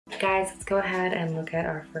guys, let's go ahead and look at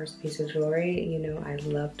our first piece of jewelry. You know I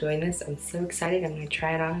love doing this. I'm so excited. I'm gonna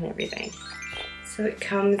try it on and everything. So it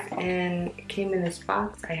came in this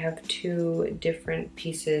box. I have two different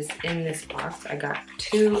pieces in this box. I got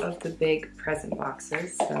two of the big present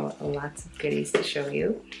boxes, so lots of goodies to show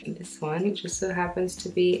you. This one just so happens to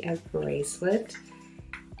be a bracelet.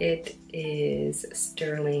 It is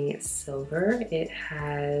sterling silver. It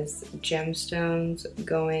has gemstones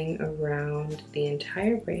going around the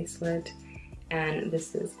entire bracelet, and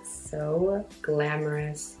this is so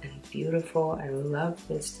glamorous and beautiful. I love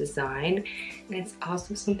this design, and it's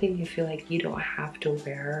also something you feel like you don't have to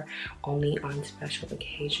wear only on special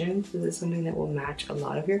occasions. This is something that will match a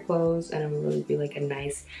lot of your clothes, and it will really be like a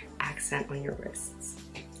nice accent on your wrists.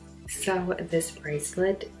 So this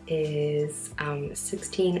bracelet is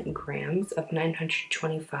 16 grams of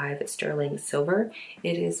 925 sterling silver.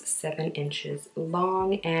 It is 7 inches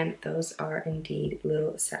long, and those are indeed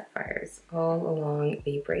little sapphires all along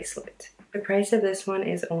the bracelet. The price of this one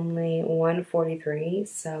is only $143,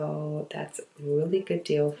 so that's a really good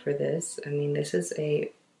deal for this. I mean, this is a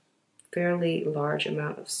fairly large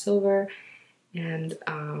amount of silver, and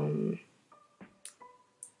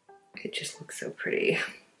it just looks so pretty.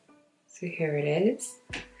 So here it is.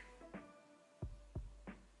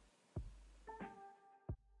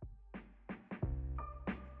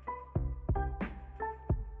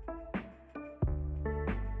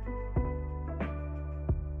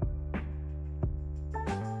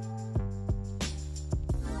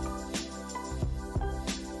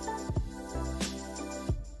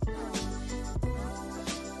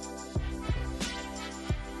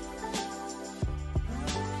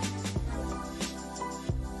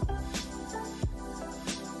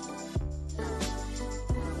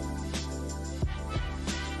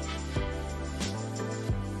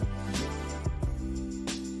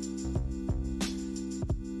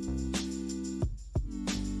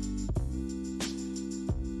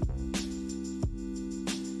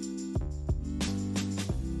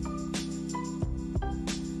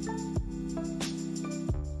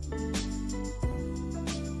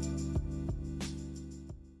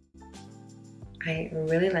 I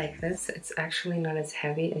really like this. It's actually not as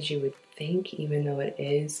heavy as you would think, even though it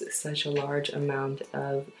is such a large amount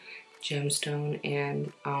of gemstone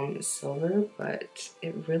and silver, but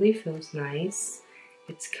it really feels nice.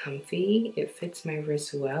 It's comfy. It fits my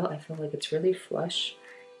wrist well. I feel like it's really flush,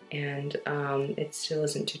 and it still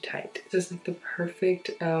isn't too tight. This is like the perfect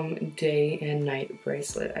day and night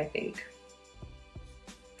bracelet, I think.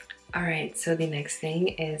 Alright, so the next thing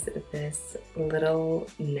is this little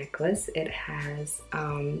necklace. It has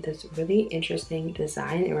this really interesting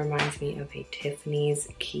design. It reminds me of a Tiffany's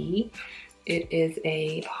key. It is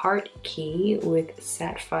a heart key with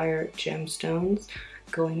sapphire gemstones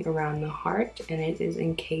going around the heart, and it is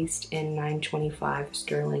encased in 925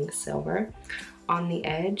 sterling silver. On the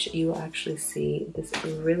edge, you will actually see this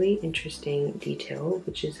really interesting detail,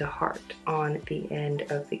 which is a heart on the end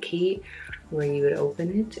of the key where you would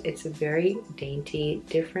open it. It's a very dainty,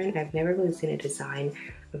 different. I've never really seen a design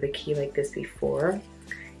of a key like this before.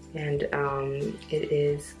 And it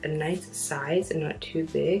is a nice size and not too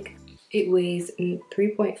big. It weighs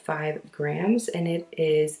 3.5 grams and it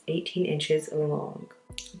is 18 inches long.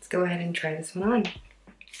 Let's go ahead and try this one on.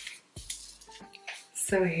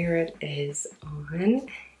 So here it is on.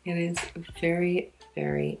 It is very,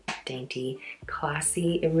 very dainty,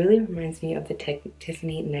 classy. It really reminds me of the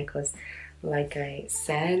Tiffany necklace, like I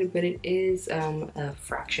said, but it is a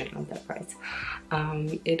fraction of that price.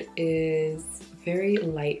 It is very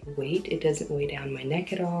lightweight. It doesn't weigh down my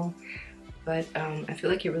neck at all, but I feel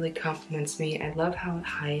like it really compliments me. I love how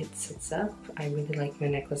high it sits up. I really like my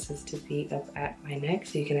necklaces to be up at my neck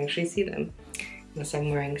so you can actually see them. Unless I'm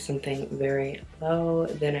wearing something very low,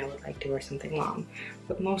 then I would like to wear something long.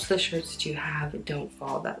 But most of the shirts that you have don't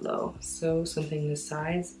fall that low, so something this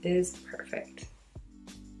size is perfect.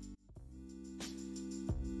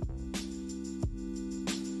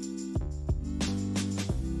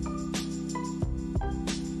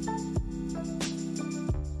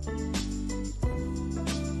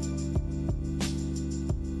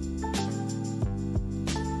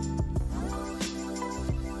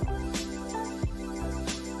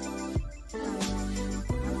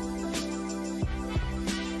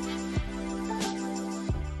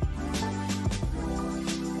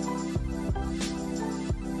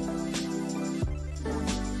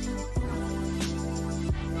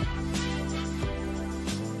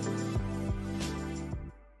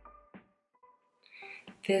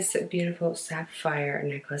 This beautiful sapphire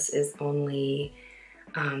necklace is only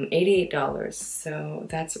 $88. So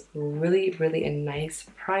that's really, really a nice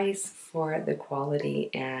price for the quality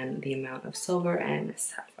and the amount of silver and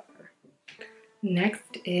sapphire.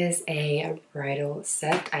 Next is a bridal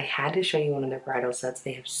set. I had to show you one of their bridal sets.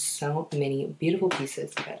 They have so many beautiful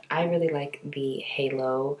pieces, but I really like the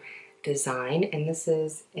halo design, and this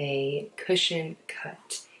is a cushion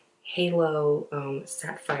cut halo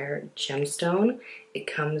sapphire gemstone. It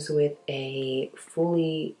comes with a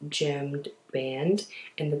fully gemmed band,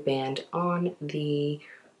 and the band on the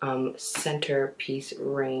centerpiece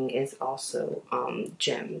ring is also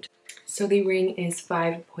gemmed. So the ring is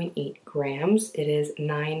 5.8 grams. It is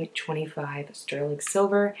 925 sterling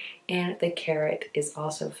silver, and the carat is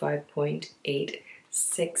also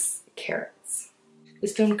 5.86 carats. The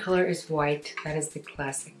stone color is white. That is the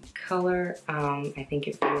classic color. I think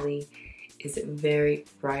it really is very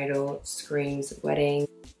bridal, screams wedding.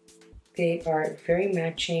 They are very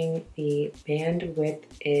matching. The band width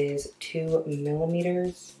is 2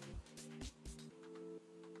 millimeters.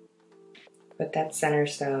 But that center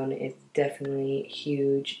stone is definitely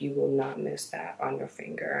huge. You will not miss that on your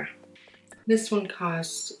finger. This one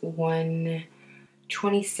costs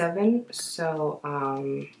 $127, so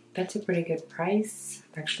that's a pretty good price.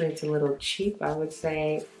 Actually, it's a little cheap, I would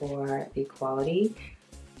say, for the quality,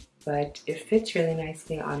 but it fits really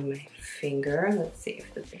nicely on my finger. Let's see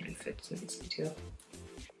if the band fits nicely too.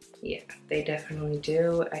 Yeah, they definitely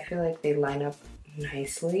do. I feel like they line up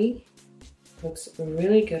nicely. Looks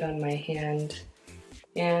really good on my hand,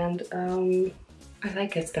 and I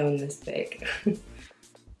like a stone this big.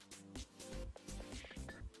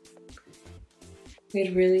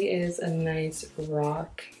 It really is a nice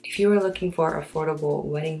rock. If you are looking for affordable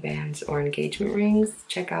wedding bands or engagement rings,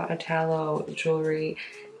 check out Italo Jewelry.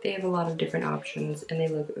 They have a lot of different options, and they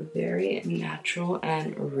look very natural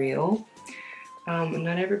and real.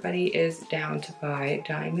 Not everybody is down to buy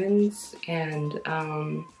diamonds, and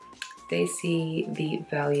they see the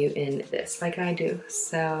value in this, like I do.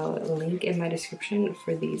 So link in my description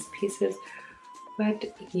for these pieces.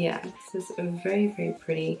 But yeah, this is very, very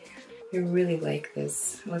pretty. I really like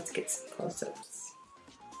this. Let's get some close-ups.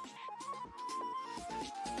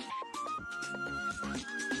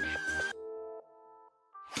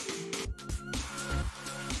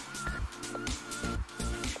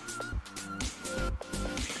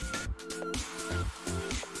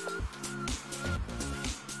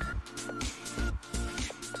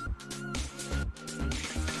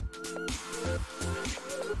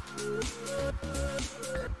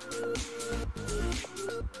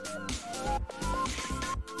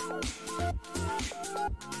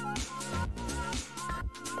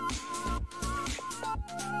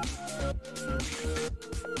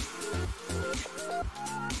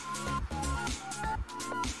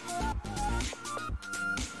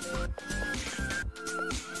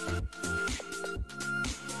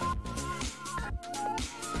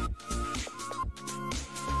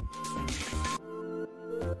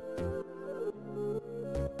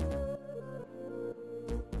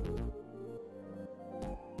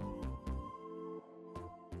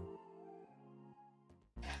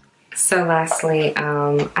 So lastly,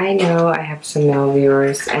 I know I have some male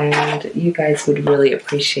viewers, and you guys would really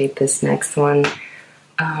appreciate this next one.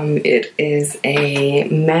 It is a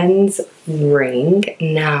men's ring.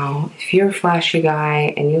 Now, if you're a flashy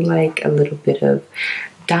guy and you like a little bit of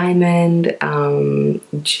diamond,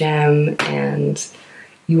 gem, and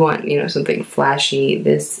you want, you know, something flashy,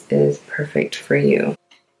 this is perfect for you.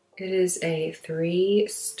 It is a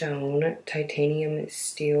 3-stone titanium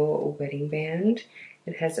steel wedding band.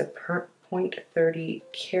 It has a 0.30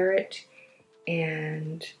 carat,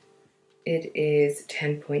 and it is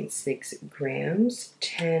 10.6 grams,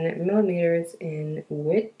 10 millimeters in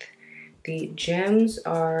width. The gems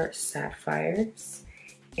are sapphires,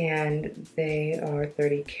 and they are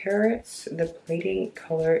 30 carats. The plating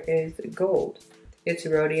color is gold. It's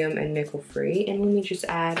rhodium and nickel free. And let me just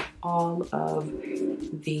add, all of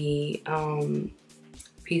the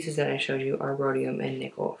pieces that I showed you are rhodium and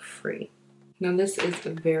nickel free. Now this is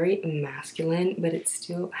very masculine, but it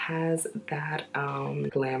still has that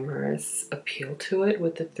glamorous appeal to it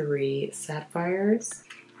with the 3 sapphires.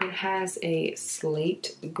 It has a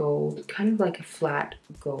slate gold, kind of like a flat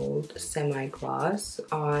gold semi-gloss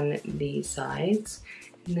on the sides.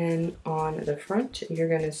 And then on the front, you're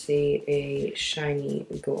gonna see a shiny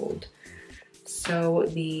gold. So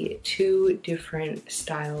the 2 different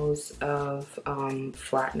styles of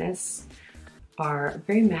flatness are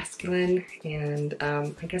very masculine, and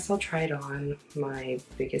I guess I'll try it on my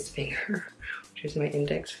biggest finger, which is my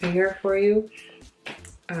index finger, for you.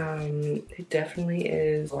 It definitely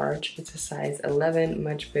is large. It's a size 11,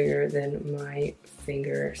 much bigger than my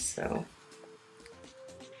finger, so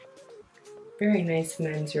very nice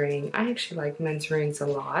men's ring. I actually like men's rings a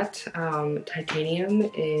lot.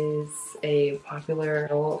 Titanium is a popular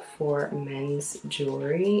metal for men's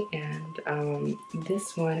jewelry, and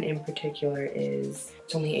this one in particular it's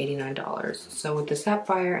only $89. So with the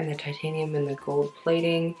sapphire and the titanium and the gold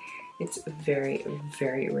plating, it's very,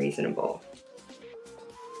 very reasonable.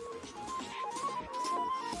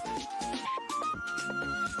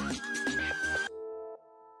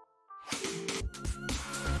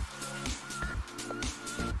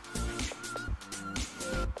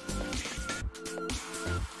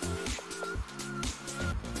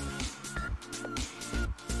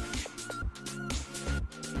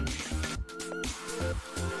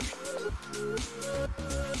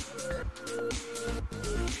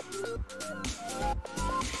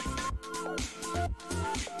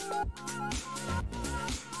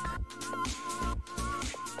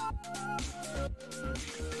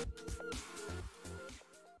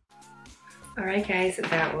 Alright guys,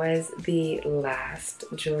 that was the last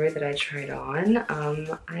jewelry that I tried on.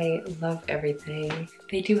 I love everything.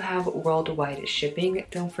 They do have worldwide shipping.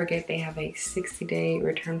 Don't forget they have a 60-day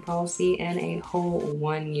return policy and a whole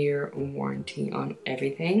 1-year warranty on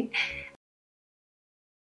everything.